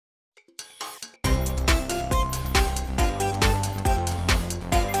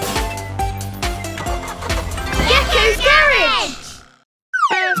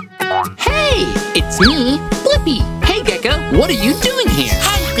me, Blippi. Hey, Gecko, what are you doing here?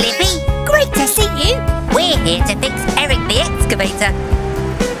 Hey, Blippi. Great to see you. We're here to fix Eric the excavator.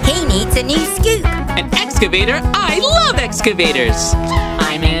 He needs a new scoop. An excavator? I love excavators.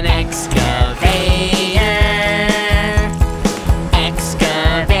 I'm an excavator.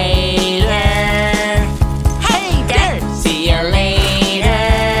 Excavator. Hey, Dad. See you later.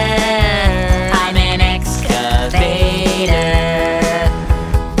 I'm an excavator.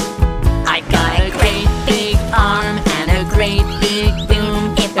 I've got a great big arm and a great big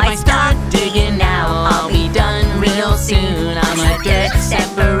boom. If I start digging now, I'll be done real soon. I'm a dirt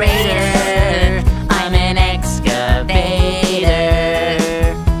separator. I'm an excavator.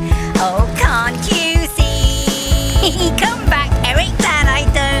 Oh, can't you see? Come back, Eric, that I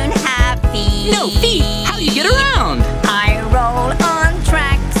don't have feet. No feet? How do you get around? I roll on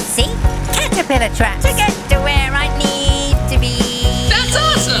tracks. See? Caterpillar tracks. To get to where I need to be. That's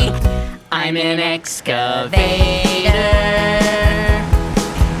awesome. I'm an excavator.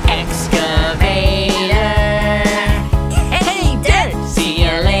 Excavator. Hey, Dad. See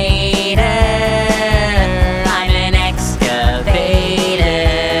you later. I'm an excavator.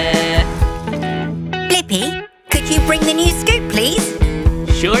 Blippi, could you bring the new scoop, please?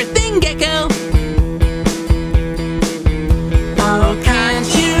 Sure thing, Gecko. Oh, can't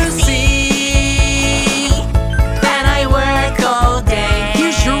you see that I work all day?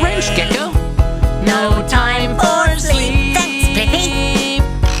 Here's your wrench, Gecko. No time for sleep. Thanks, Blippi.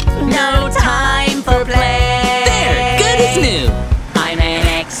 No time for play. There, good as new. I'm an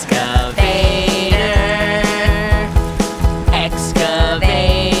excavator. Excavator.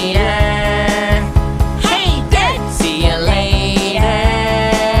 Hey, Dad. See you later.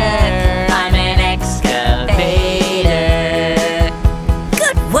 I'm an excavator.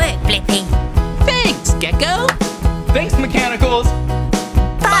 Good work, Blippi. Thanks, Gecko. Thanks, Mechanicals.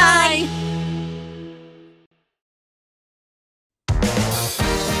 Bye.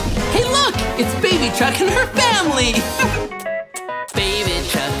 Hey, look, it's Baby Truck and her family. Baby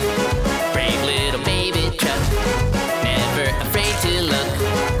truck, brave little baby truck, never afraid to look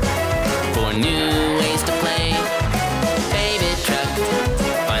for new ways to play. Baby truck,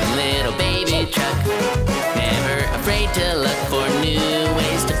 fun little baby truck, never afraid to look for new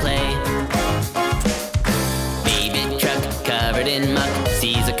ways to play. Baby truck covered in muck,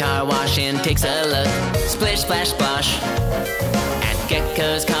 sees a car wash and takes a look. Splish, splash, splosh, at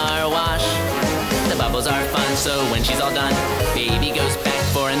Gecko's car wash. The bubbles are fun, so when she's all done, baby goes back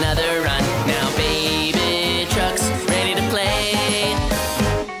for another run. Now baby truck's ready to play.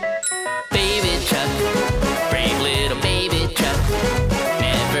 Baby truck, brave little baby truck,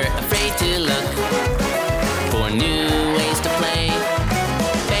 never afraid to look for new ways to play.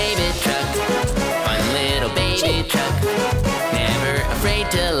 Baby truck, fun little baby truck, never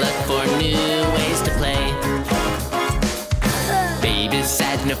afraid to look for new ways to play. Baby's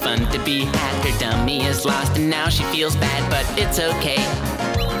sad, no fun to be had. Her dummy is lost and now she feels bad, but it's okay.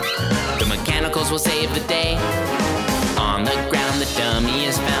 The mechanicals will save the day. On the ground the dummy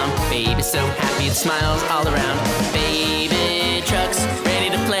is found. Baby's so happy it smiles all around. Baby truck's ready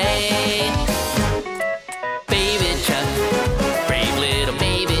to play. Baby truck, brave little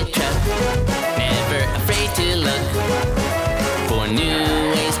baby truck, never afraid to look for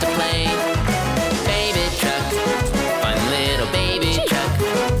new ways to play. Baby truck, fun little baby truck,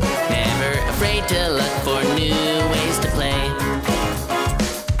 never afraid to look for new ways to play.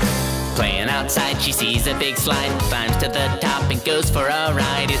 Playing outside, she sees a big slide, climbs to the top and goes for a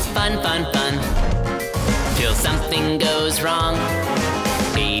ride. It's fun, fun, fun, till something goes wrong.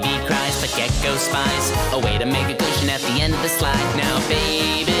 Baby cries, but Gecko spies a way to make a cushion at the end of the slide. Now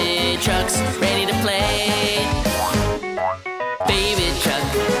baby truck's ready to play. Baby truck,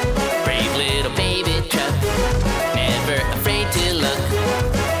 brave little baby truck, never afraid to look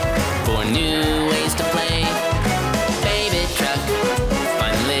for new ways to play. Baby truck,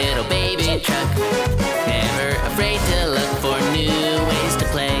 fun little baby truck, never afraid to look for new ways to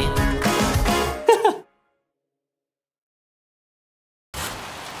play.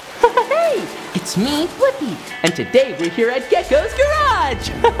 Hey, it's me, Blippi, and today we're here at Gecko's Garage.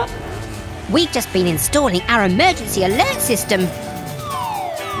 We've just been installing our emergency alert system.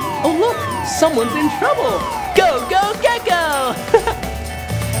 Oh look, someone's in trouble. Go, go, Gecko!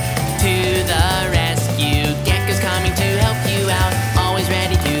 To the rescue, Gecko's coming to help you out. Always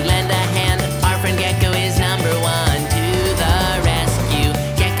ready to lend a hand. Our friend Gecko is number one. To the rescue,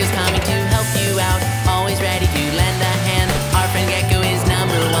 Gecko's coming to help you out. Always ready to lend a hand. Our friend Gecko is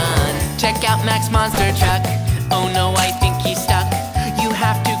number one. Check out Mac's monster truck. Oh no, I think he's stuck. You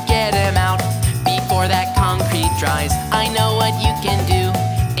have to get him out before that concrete dries. I know what you can do.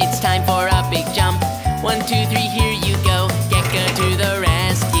 It's time for a big jump.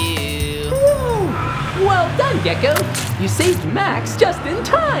 Gecko. You saved Max just in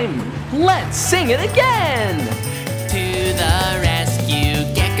time. Let's sing it again. To the rescue,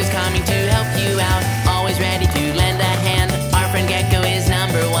 Gecko's coming to help you out. Always ready to lend a hand. Our friend Gecko is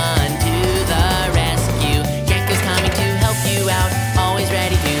number one. To the rescue, Gecko's coming to help you out. Always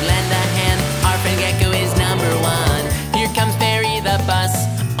ready to lend a hand. Our friend Gecko is number one. Here comes Barry the bus.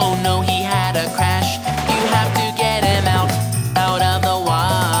 Oh no, he had a crash. You have to get him out of the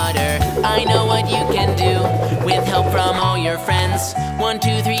water. I know what you can do with help from all your friends. 1,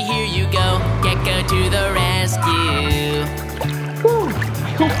 2, 3, here you go. Gecko to the rescue. Whew,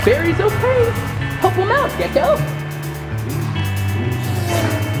 I hope Barry's okay. Help him out, Gecko.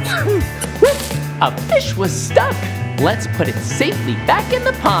 A fish was stuck. Let's put it safely back in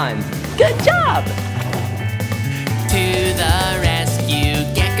the pond. Good job. To the rescue,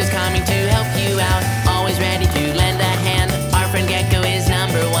 Gecko's coming to help you out. Always ready to lend a hand. Our friend Gecko is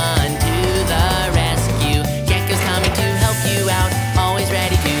number one. To the rescue, Gecko's coming to help you out. Always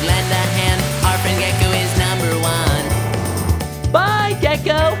ready to lend a hand. Our friend Gecko is number one. Bye,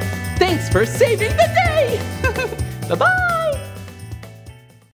 Gecko. Thanks for saving the day. Bye-bye.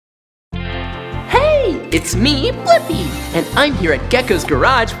 Hey, it's me, Blippi, and I'm here at Gecko's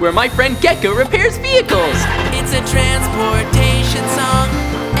Garage where my friend Gecko repairs vehicles. It's a transportation song.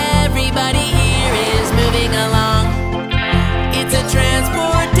 Everybody here is moving along. It's a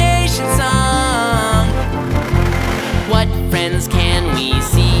transportation song. What friends can we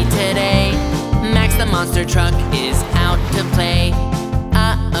see today? Max the monster truck is out to play.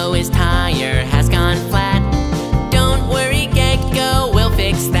 Uh-oh, his tire has gone flat. Don't worry, Gecko, we'll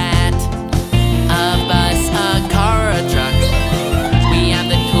fix that. A bus, a car, a truck. We have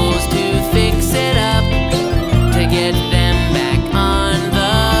the tools to fix it up, to get them back on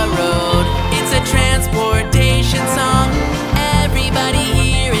the road. It's a transportation song. Everybody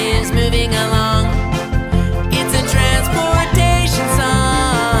here is moving along. It's a transportation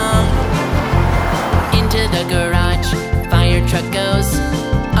song. Into the garage, fire truck goes.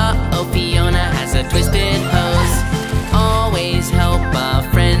 Uh-oh, Fiona has a twisted hose. Always help a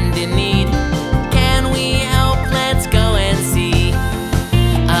friend in need. Can we help? Let's go and see.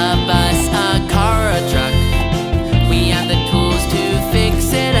 A bus, a car, a truck. We have the tools to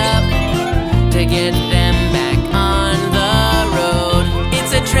fix it up, to get them back on the road.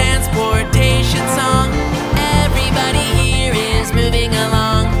 It's a transportation song. Everybody here is moving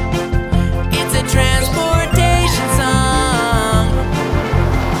along. It's a transportation song.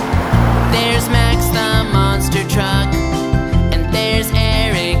 There's Max the monster truck, and there's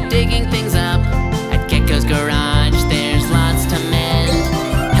Eric digging things up. At Gecko's Garage there's lots to mend,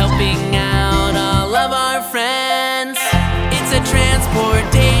 helping out all of our friends. It's a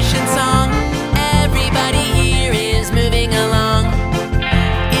transportation song. Everybody here is moving along.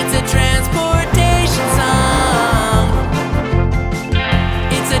 It's a transportation song.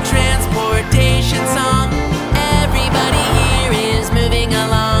 It's a transportation song. Everybody here is moving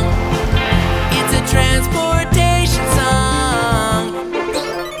along. It's a transportation song.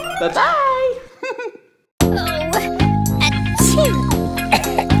 Bye-bye.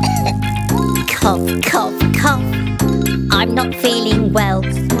 Cough, cough, cough. I'm not feeling well.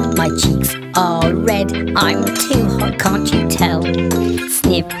 My cheeks are red. I'm too hot, can't you tell?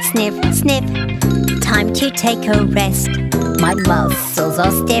 Sniff, sniff, sniff. Time to take a rest. My muscles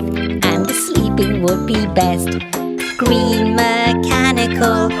are stiff and sleeping would be best. Green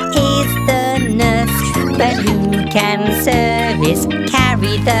Mechanical is the nurse, but who can service,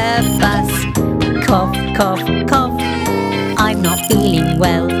 carry the bus? Cough, cough, cough. I'm not feeling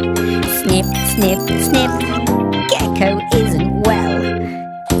well. Snip, snip, snip. Gecko isn't well.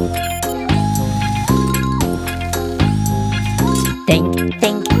 Think,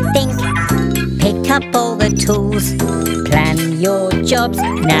 think, think. Pick up all the tools. Plan your jobs.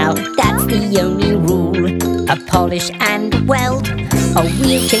 Now that's the only rule. A polish and weld. A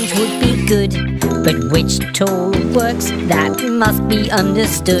wheel change would be good, but which tool works? That must be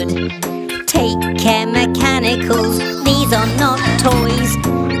understood. Take care, mechanicals. These are not toys.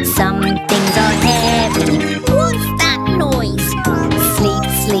 Some things are heavy. What's that noise? Sleep,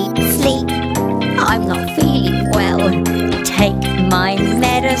 sleep, sleep. I'm not feeling well. Take my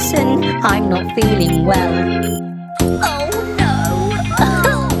medicine. I'm not feeling well. Oh no!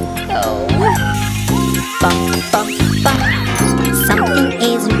 Oh. Bump, bump, bump. Something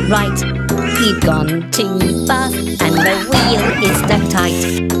isn't right. You've gone too fast and the wheel is stuck tight.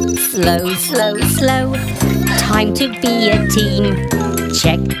 Slow, slow, slow. Time to be a team.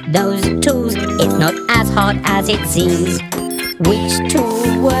 Check those tools. It's not as hard as it seems. Which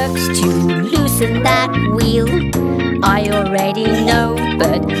tool works to loosen that wheel? I already know,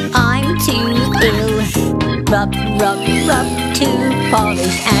 but I'm too ill. Rub, rub, rub to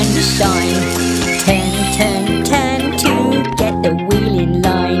polish and shine. Turn, turn, turn to get the wheel in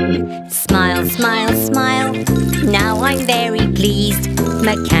line. Smile, smile, smile, now I'm very pleased.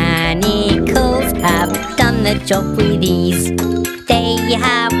 Mechanicals have done the job with ease. They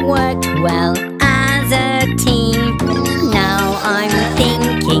have worked well as a team. Now I'm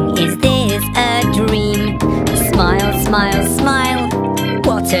thinking, is this a dream? Smile, smile, smile,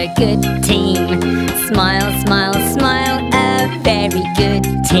 what a good team. Smile, smile, smile, a very good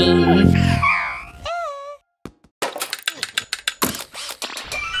team.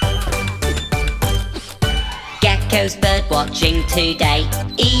 Gecko's bird watching today.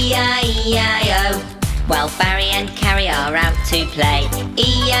 E-I-E-I-O. While Barry and Carrie are out to play.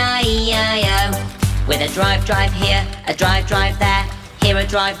 E-I-E-I-O. With a drive, drive here, a drive, drive there. Here a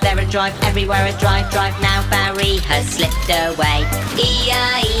drive, there a drive, everywhere a drive, drive. Now Barry has slipped away.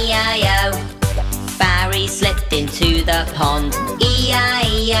 E-I-E-I-O. Barry slipped into the pond.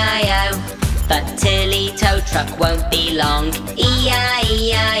 E-I-E-I-O. But Tilly tow truck won't be long.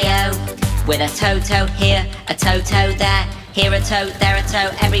 E-I-E-I-O. With a toto here, a toto there. Here a toe, there a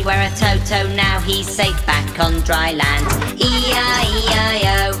toe, everywhere a toto. Now he's safe back on dry land.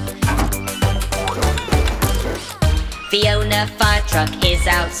 E-I-E-I-O. Fiona fire truck is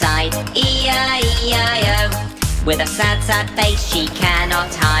outside. E-I-E-I-O. With a sad, sad face she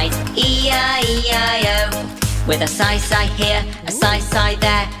cannot hide. E-I-E-I-O. With a sigh here, a sigh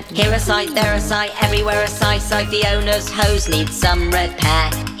there. Here a sigh, there a sigh, everywhere a sigh. Fiona's hose needs some repair.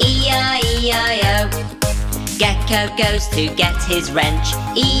 E-I-E-I-O. Gecko goes to get his wrench.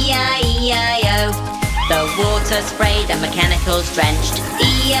 E-I-E-I-O. The water's sprayed and mechanicals drenched.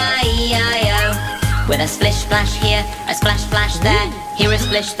 E-I-E-I-O. With a splish splash here, a splash splash there. Here a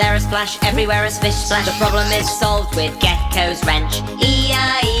splish, there a splash, everywhere a splish splash. The problem is solved with Gecko's wrench.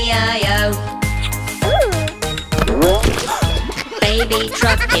 E-I-E-I-O. Baby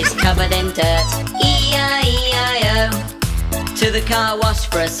truck is covered in dirt. E-I-E-I-O. To the car wash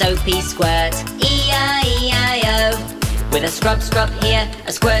for a soapy squirt. E-I-E-I-O. With a scrub, scrub here,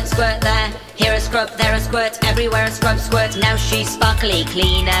 a squirt, squirt there. Here a scrub, there a squirt, everywhere a scrub, squirt. Now she's sparkly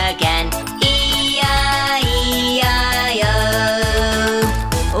clean again. E-I-E-I-O.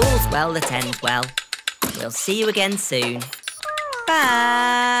 All's well that ends well. We'll see you again soon.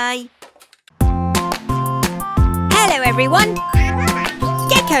 Bye. Hello everyone.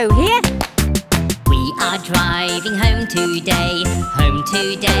 Gecko here. We are driving home today. Home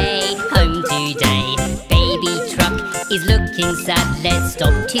today, home today. Baby truck is looking sad. Let's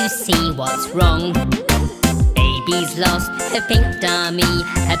stop to see what's wrong. Baby's lost her pink dummy,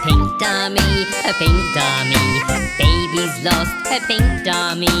 her pink dummy, her pink dummy. Baby's lost her pink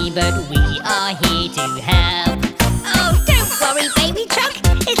dummy, but we are here to help. Oh, don't worry, baby truck,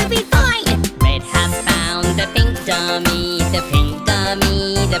 it'll be fine. Red has found the pink dummy, the pink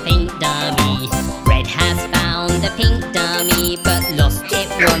dummy, the pink dummy. Red has found the pink dummy, but lost it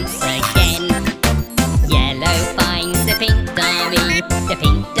once again. Yellow finds the pink dummy, the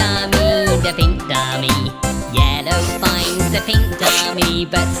pink dummy, the pink dummy. Yellow finds the pink dummy,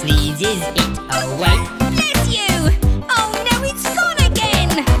 but sneezes it away. Bless you! Oh no, it's gone again!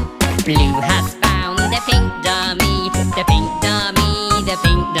 Blue has found the pink dummy, the pink dummy, the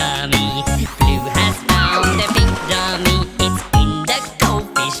pink dummy. Blue has found the pink dummy, it's in the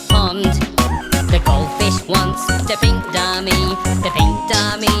goldfish pond. The goldfish wants the pink dummy, the pink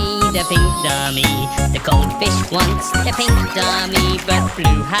dummy, the pink dummy. The goldfish wants the pink dummy, but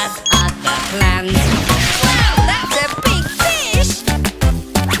Blue has other plans. Wow, that's a big fish!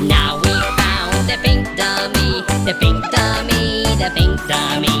 Now we found the pink dummy, the pink dummy, the pink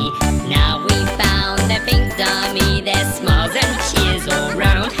dummy. Now we found the pink dummy, there's smiles and cheers all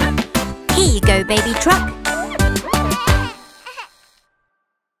round. Here you go, baby truck.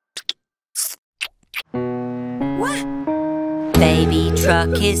 What? Baby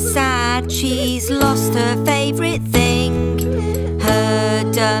truck is sad, she's lost her favourite thing. Her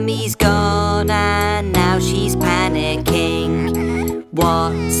dummy's gone and now she's panicking.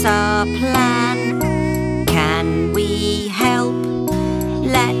 What's our plan? Can we help?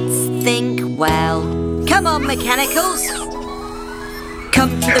 Let's think well. Come on, mechanicals!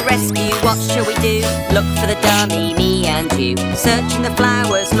 Come to the rescue, what shall we do? Look for the dummy, me and you. Searching the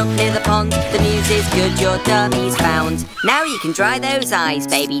flowers, look near the pond. The news is good, your dummy's found. Now you can dry those eyes,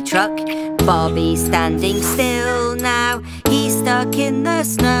 baby truck. Bobby's standing still now, he's stuck in the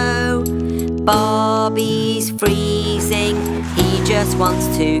snow. Bobby's freezing, he just wants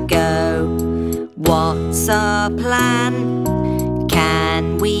to go. What's our plan?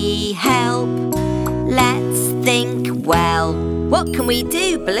 Can we help? Let's think well. What can we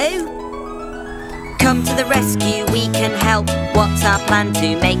do, Blue? Come to the rescue, we can help. What's our plan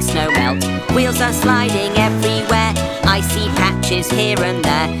to make snow melt? Wheels are sliding everywhere, icy patches here and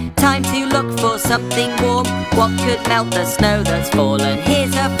there. Time to look for something warm. What could melt the snow that's fallen?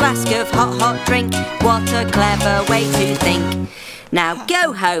 Here's a flask of hot, hot drink. What a clever way to think. Now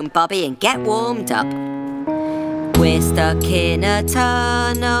go home, Bobby, and get warmed up. We're stuck in a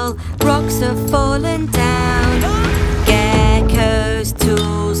tunnel, rocks have fallen down. Gecko's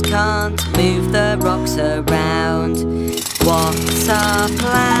tools can't move the rocks around. What's our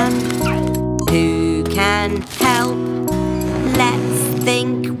plan? Who can help? Let's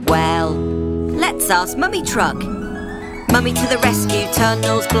think well. Let's ask Mummy Truck. Mummy to the rescue,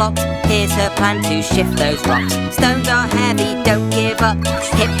 tunnel's blocked. Here's her plan to shift those rocks. Stones are heavy, don't give up.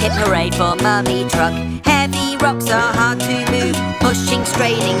 Hip hip hooray for Mummy Truck. Heavy rocks are hard to move. Pushing,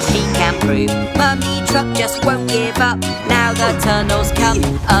 straining, she can prove. Mummy Truck just won't give up. Now the tunnel's come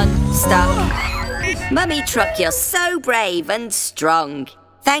unstuck. Mummy Truck, you're so brave and strong.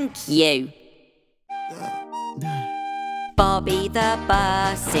 Thank you. Bobby the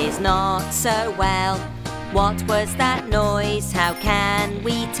bus is not so well. What was that noise? How can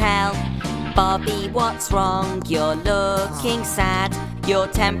we tell? Bobby, what's wrong? You're looking sad. Your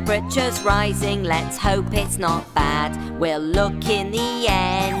temperature's rising, let's hope it's not bad. We'll look in the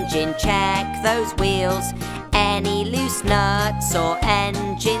engine, check those wheels. Any loose nuts or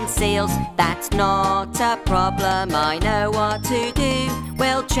engine seals, that's not a problem, I know what to do.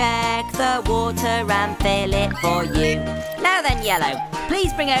 We'll check the water and fill it for you. Now then, Yellow,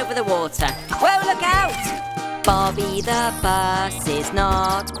 please bring over the water. Whoa, look out! Bobby the bus is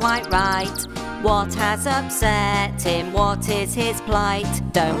not quite right. What has upset him? What is his plight?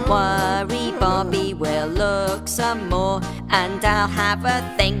 Don't worry, Bobby, we'll look some more. And I'll have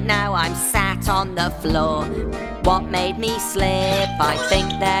a think now I'm sat on the floor. What made me slip? I think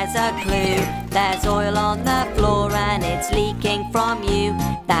there's a clue. There's oil on the floor and it's leaking from you.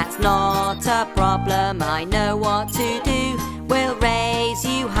 That's not a problem, I know what to do. We'll raise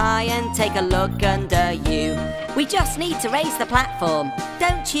you high and take a look under you. We just need to raise the platform,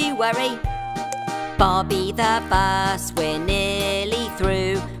 don't you worry. Bobby the bus, we're nearly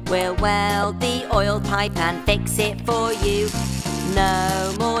through. We'll weld the oil pipe and fix it for you.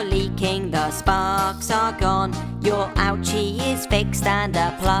 No more leaking, the sparks are gone. Your ouchie is fixed and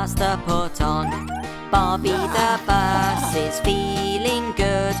a plaster put on. Bobby the bus is feeling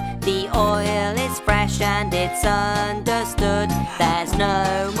good. The oil is fresh and it's understood. There's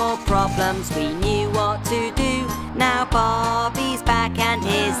no more problems, we knew what to do. Now Bobby's back and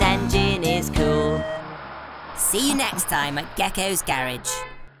his engine is cool. See you next time at Gecko's Garage.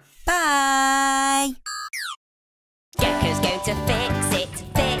 Bye! Gecko's going to fix it,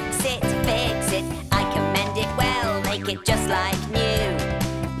 fix it, fix it. I can mend it well, make it just like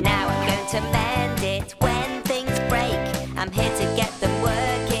new. Now I'm going to mend it when things break. I'm here to get them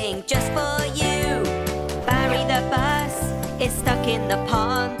working just for you. Barry the bus is stuck in the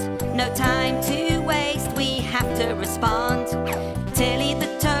pond. No time to waste, we have to respond. Tilly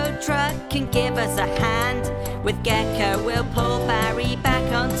the tow truck can give us a hand. With Gecko we'll pull Barry back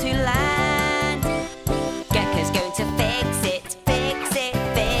onto land. Gecko's going to fix it, fix it,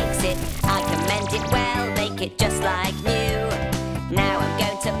 fix it. I can mend it well, make it just like new. Now I'm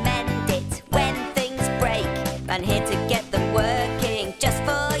going to mend it when things break. I'm here to get them working just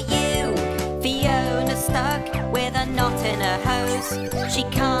for you. Fiona's stuck with a knot in her hose. She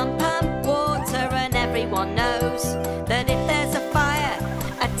can't pump water and everyone knows that if there's a fire,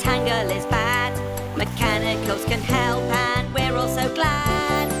 a tangle is bad. Mechanicals can help and we're all so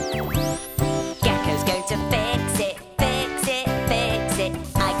glad. Gecko's going to fix it, fix it, fix it.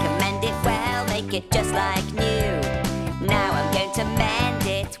 I can mend it well, make it just like new. Now I'm going to mend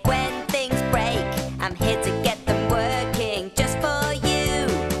it when things break. I'm here to get them working just for you.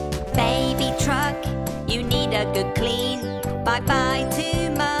 Baby truck, you need a good clean. Bye-bye to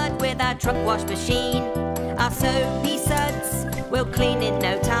mud with our truck wash machine. Our soapy suds will clean in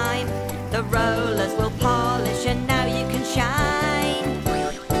no time. The rollers will polish and now you can shine.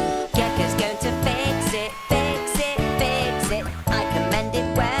 Gecko's going to fix it, fix it, fix it. I can mend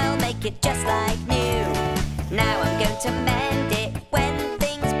it well, make it just like new. Now I'm going to mend